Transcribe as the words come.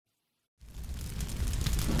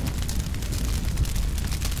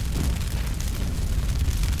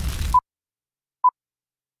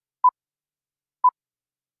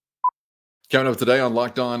Coming up today on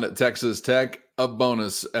Locked On Texas Tech, a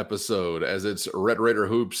bonus episode as it's Red Raider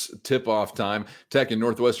Hoops tip-off time. Tech in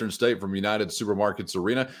Northwestern State from United Supermarkets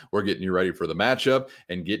Arena. We're getting you ready for the matchup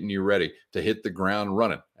and getting you ready to hit the ground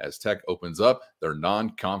running as Tech opens up their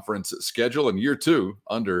non-conference schedule in year 2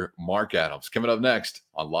 under Mark Adams. Coming up next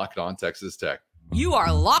on Locked On Texas Tech. You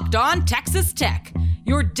are Locked On Texas Tech,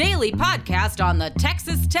 your daily podcast on the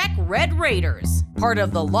Texas Tech Red Raiders. Part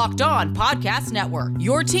of the Locked On Podcast Network,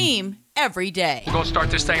 your team every day. We're going to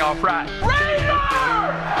start this thing off right. Raider!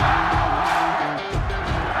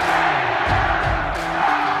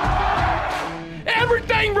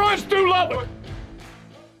 Everything runs through Lubbock.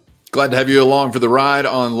 Glad to have you along for the ride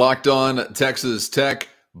on Locked On Texas Tech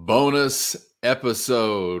bonus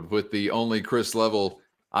episode with the only Chris Level.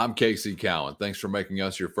 I'm Casey Cowan. Thanks for making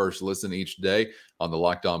us your first listen each day on the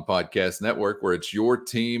Locked On Podcast Network, where it's your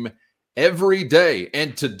team every day.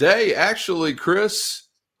 And today, actually, Chris,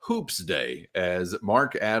 Hoops Day, as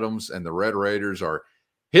Mark Adams and the Red Raiders are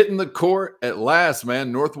hitting the court at last,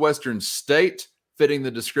 man. Northwestern State fitting the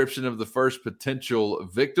description of the first potential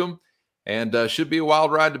victim, and should be a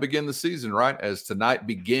wild ride to begin the season, right? As tonight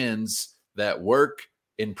begins that work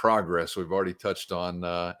in progress we've already touched on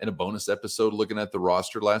in a bonus episode looking at the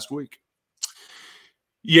roster last week.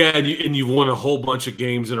 Yeah, and you won a whole bunch of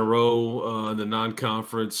games in a row in the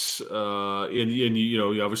non-conference, and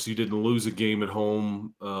you obviously didn't lose a game at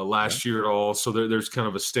home last year at all. So there's kind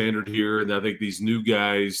of a standard here, and I think these new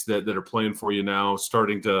guys that are playing for you now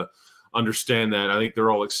starting to understand that. I think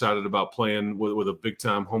they're all excited about playing with a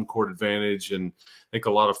big-time home court advantage, and I think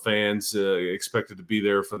a lot of fans expected to be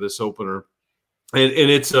there for this opener. And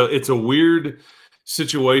it's a weird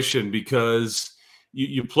situation because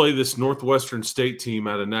you play this Northwestern State team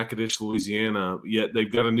out of Natchitoches, Louisiana, yet they've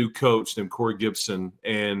got a new coach named Corey Gibson,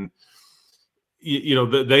 and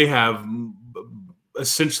they have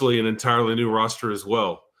essentially an entirely new roster as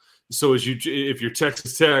well. So if you're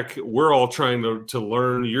Texas Tech, we're all trying to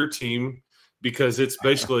learn your team because it's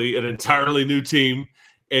basically an entirely new team.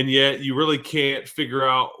 And yet you really can't figure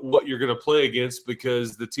out what you're going to play against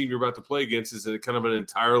because the team you're about to play against is kind of an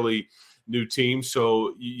entirely new team.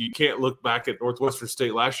 So you can't look back at Northwestern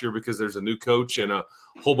State last year because there's a new coach and a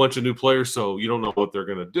whole bunch of new players. So you don't know what they're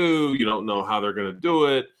going to do. You don't know how they're going to do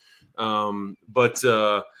it. Try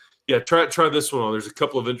this one on. There's a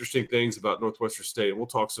couple of interesting things about Northwestern State. And we'll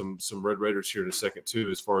talk some Red Raiders here in a second too,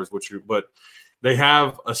 as far as but they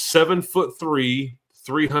have a 7'3",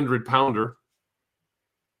 300-pounder.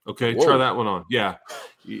 Okay, Whoa. Try that one on. Yeah,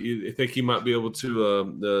 you think he might be able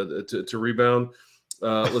to rebound?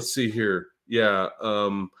 Let's see here. Yeah,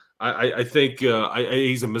 I think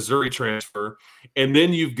he's a Missouri transfer, and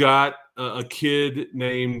then you've got a kid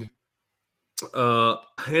named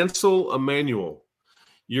Hansel Emmanuel.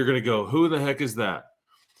 You're going to go, who the heck is that?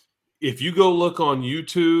 If you go look on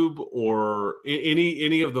YouTube or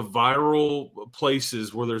any of the viral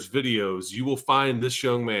places where there's videos, you will find this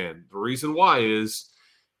young man. The reason why is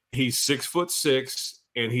he's 6'6"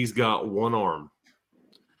 and he's got one arm,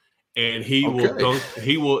 and he will dunk.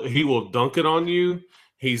 He will dunk it on you.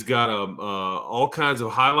 He's got all kinds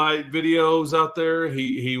of highlight videos out there.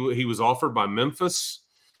 He was offered by Memphis.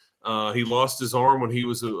 He lost his arm when he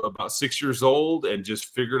was about 6 years old and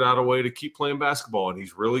just figured out a way to keep playing basketball, and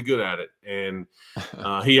he's really good at it. And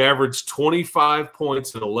he averaged 25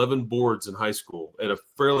 points and 11 boards in high school at a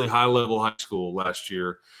fairly high-level high school last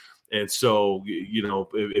year. And so,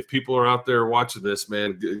 if people are out there watching this,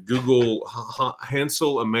 man, Google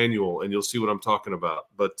Hansel Emmanuel, and you'll see what I'm talking about.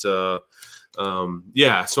 But, so I'm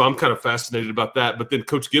kind of fascinated about that. But then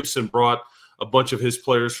Coach Gibson brought a bunch of his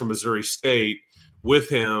players from Missouri State with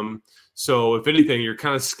him. So, if anything, you're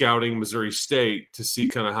kind of scouting Missouri State to see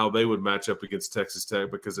kind of how they would match up against Texas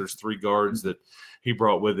Tech because there's 3 guards that he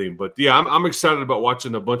brought with him. But, yeah, I'm excited about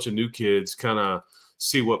watching a bunch of new kids kind of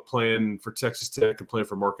see what playing for Texas Tech and playing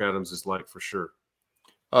for Mark Adams is like for sure.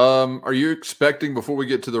 Are you expecting, before we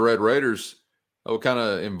get to the Red Raiders, what kind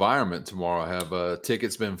of environment tomorrow? Have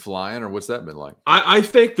tickets been flying, or what's that been like? I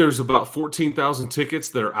think there's about 14,000 tickets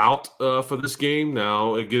that are out for this game.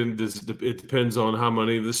 Now, again, it depends on how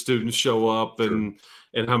many of the students show up and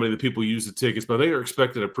how many of the people use the tickets. But I think they're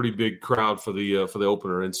expecting a pretty big crowd for the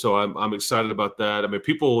opener, and so I'm excited about that. I mean,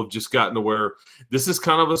 people have just gotten to where this is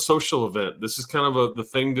kind of a social event. This is kind of the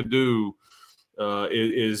thing to do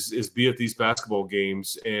is be at these basketball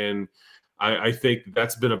games, and I think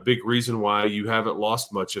that's been a big reason why you haven't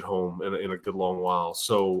lost much at home in a good long while.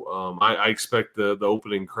 So I expect the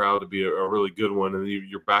opening crowd to be a really good one, and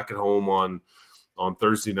you're back at home on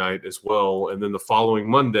Thursday night as well, and then the following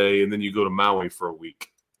Monday, and then you go to Maui for a week.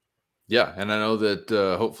 Yeah, and I know that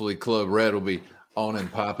hopefully Club Red will be on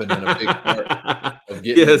and popping and a big part of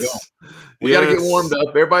getting it going. Yes. We got to get warmed up.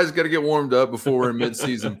 Everybody's got to get warmed up before we're in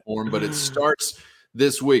midseason form, but it starts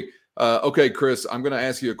this week. Okay, Chris, I'm going to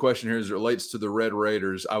ask you a question here as it relates to the Red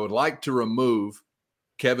Raiders. I would like to remove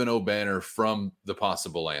Kevin O'Banner from the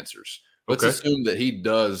possible answers. Let's assume that he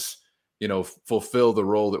does, fulfill the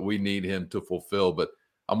role that we need him to fulfill. But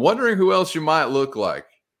I'm wondering who else you might look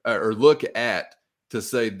at to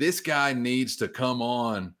say this guy needs to come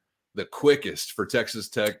on the quickest for Texas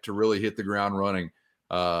Tech to really hit the ground running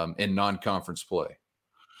in non-conference play.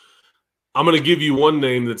 I'm going to give you one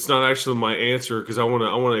name that's not actually my answer because I want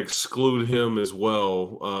to exclude him as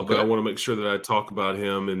well. But I want to make sure that I talk about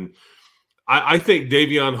him. And I think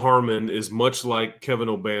Davion Harmon is much like Kevin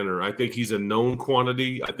O'Banner. I think he's a known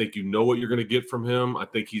quantity. I think you know what you're going to get from him. I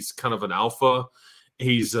think he's kind of an alpha.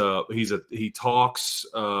 He talks.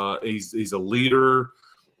 He's a leader.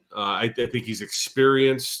 I think he's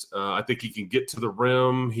experienced. I think he can get to the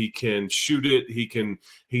rim. He can shoot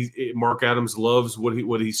it. Mark Adams loves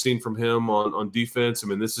what he's seen from him on defense. I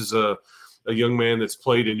mean, this is a young man that's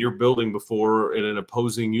played in your building before in an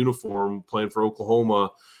opposing uniform playing for Oklahoma.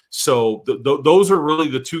 So those are really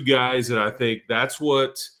the two guys that I think that's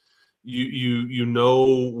what you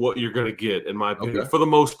know what you're going to get, in my opinion, for the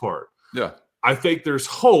most part. Yeah. I think there's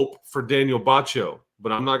hope for Daniel Baccio,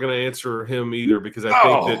 but I'm not going to answer him either because I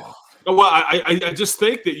think that. Well, I just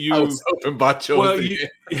think that you. I was hoping Baccio. Well,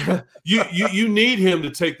 you need him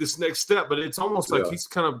to take this next step, but it's almost like he's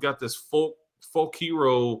kind of got this folk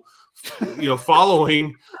hero,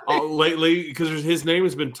 following lately because his name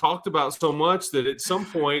has been talked about so much that at some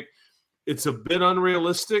point it's a bit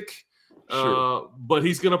unrealistic. Sure. But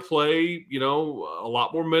he's going to play, a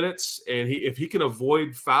lot more minutes, and if he can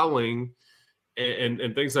avoid fouling.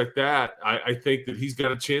 And things like that, I think that he's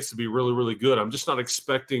got a chance to be really, really good. I'm just not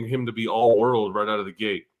expecting him to be all world right out of the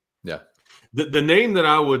gate. Yeah. The name that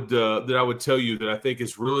I would tell you that I think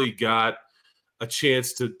has really got a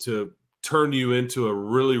chance to turn you into a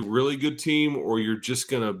really, really good team, or you're just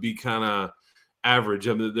going to be kind of average.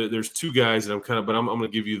 I mean, there's two guys that I'm going to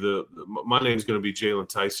give you my name is going to be Jalen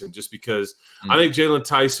Tyson, just because I think Jalen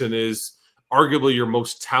Tyson is arguably your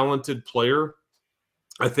most talented player.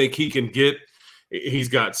 I think he's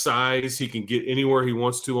got size. He can get anywhere he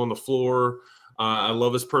wants to on the floor. I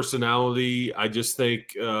love his personality. I just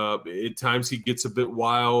think at times he gets a bit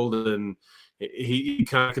wild and he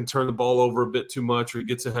kind of can turn the ball over a bit too much, or he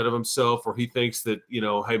gets ahead of himself, or he thinks that,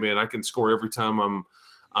 hey man, I can score every time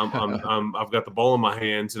I've got the ball in my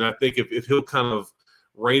hands. And I think if he'll kind of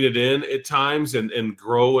rein it in at times and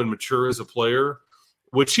grow and mature as a player,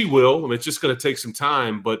 which he will, I mean, it's just going to take some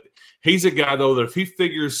time, but he's a guy though that if he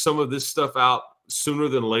figures some of this stuff out sooner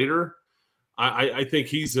than later, I think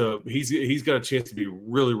he's got a chance to be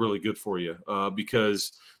really, really good for you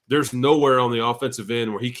because there's nowhere on the offensive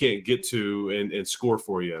end where he can't get to and score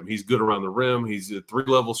for you. I mean, he's good around the rim. He's a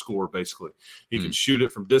 3-level scorer, basically. He can shoot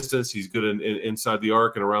it from distance. He's good inside the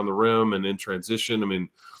arc and around the rim and in transition. I mean,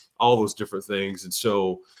 all those different things. And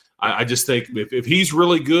so I just think if he's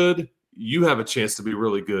really good, you have a chance to be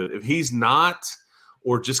really good. If he's not,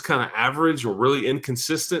 or just kind of average or really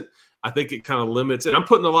inconsistent, I think it kind of limits it. I'm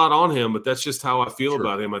putting a lot on him, but that's just how I feel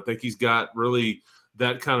about him. I think he's got really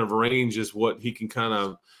that kind of range is what he can kind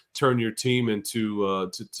of turn your team into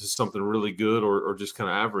to something really good or just kind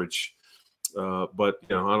of average. But I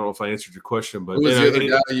don't know if I answered your question. But who was the other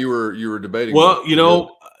guy you were debating? Well,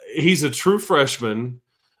 he's a true freshman,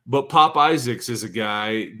 but Pop Isaacs is a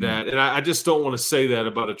guy that, and I just don't want to say that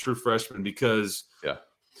about a true freshman because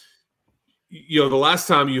the last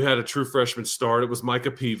time you had a true freshman start, it was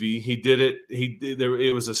Micah Peavy. He did it.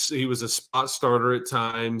 He was a spot starter at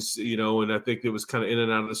times, and I think it was kind of in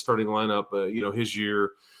and out of the starting lineup, his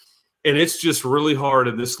year. And it's just really hard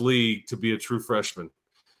in this league to be a true freshman,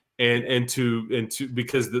 and to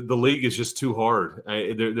because the league is just too hard.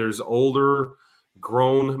 There's older,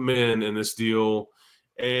 grown men in this deal,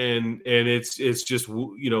 and it's just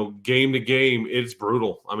game to game, it's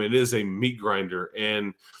brutal. I mean, it is a meat grinder,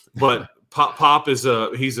 but. Pop is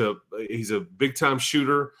he's a big time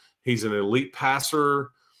shooter. He's an elite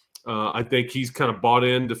passer. I think he's kind of bought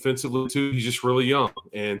in defensively too. He's just really young,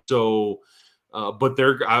 and so. But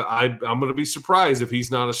I'm going to be surprised if he's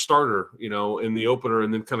not a starter, in the opener,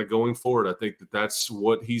 and then kind of going forward. I think that's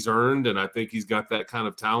what he's earned, and I think he's got that kind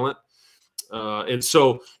of talent. And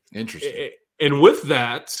so, interesting. And with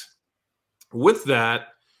that.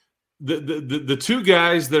 The two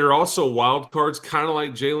guys that are also wild cards, kind of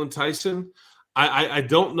like Jalen Tyson, I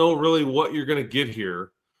don't know really what you're going to get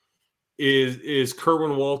here. Is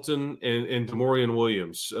Kerwin Walton and Demorian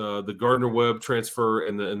Williams, the Gardner-Webb transfer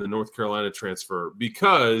and the North Carolina transfer,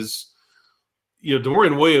 because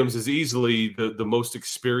DeMaurian Williams is easily the most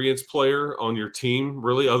experienced player on your team,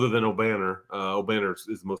 really, other than O'Banner. O'Banner is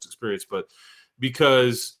the most experienced, but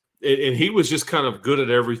because and he was just kind of good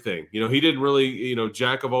at everything. He didn't really,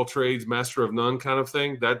 jack of all trades, master of none kind of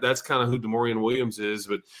thing. That's kind of who DeMaurian Williams is,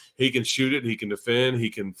 but he can shoot it, he can defend, he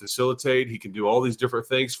can facilitate, he can do all these different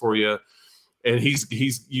things for you. And he's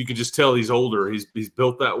you can just tell he's older. He's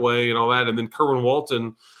built that way and all that. And then Kerwin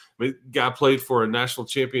Walton, guy played for a national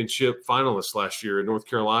championship finalist last year in North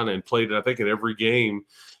Carolina and played, I think, in every game.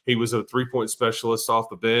 He was a 3-point specialist off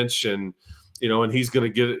the bench, and and he's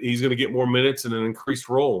going to get more minutes and an increased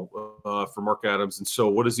role for Mark Adams. And so,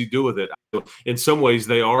 what does he do with it? In some ways,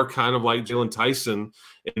 they are kind of like Jalen Tyson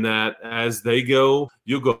in that as they go,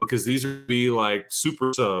 you'll go, because these are going to be like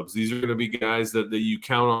super subs. These are going to be guys that you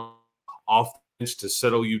count on off the bench to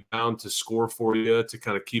settle you down, to score for you, to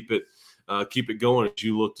kind of keep it going as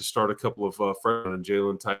you look to start a couple of freshmen,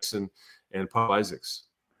 Jalen Tyson and Pop Isaacs.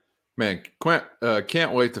 Man,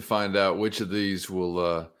 can't wait to find out which of these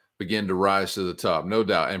will begin to rise to the top, no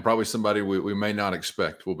doubt. And probably somebody we may not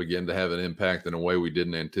expect will begin to have an impact in a way we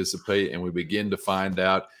didn't anticipate. And we begin to find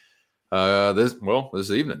out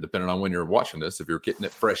this evening, depending on when you're watching this, if you're getting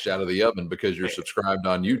it fresh out of the oven because you're subscribed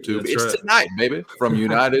on YouTube. It's right. Tonight, baby, from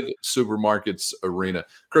United Supermarkets Arena.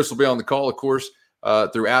 Chris will be on the call, of course,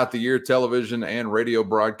 throughout the year, television and radio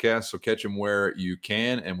broadcasts. So catch him where you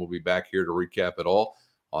can, and we'll be back here to recap it all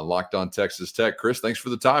on Locked On Texas Tech. Chris, thanks for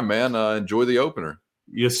the time, man. Enjoy the opener.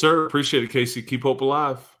 Yes, sir. Appreciate it, Casey. Keep hope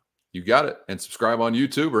alive. You got it. And subscribe on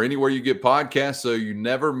YouTube or anywhere you get podcasts so you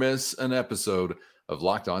never miss an episode of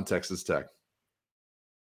Locked On Texas Tech.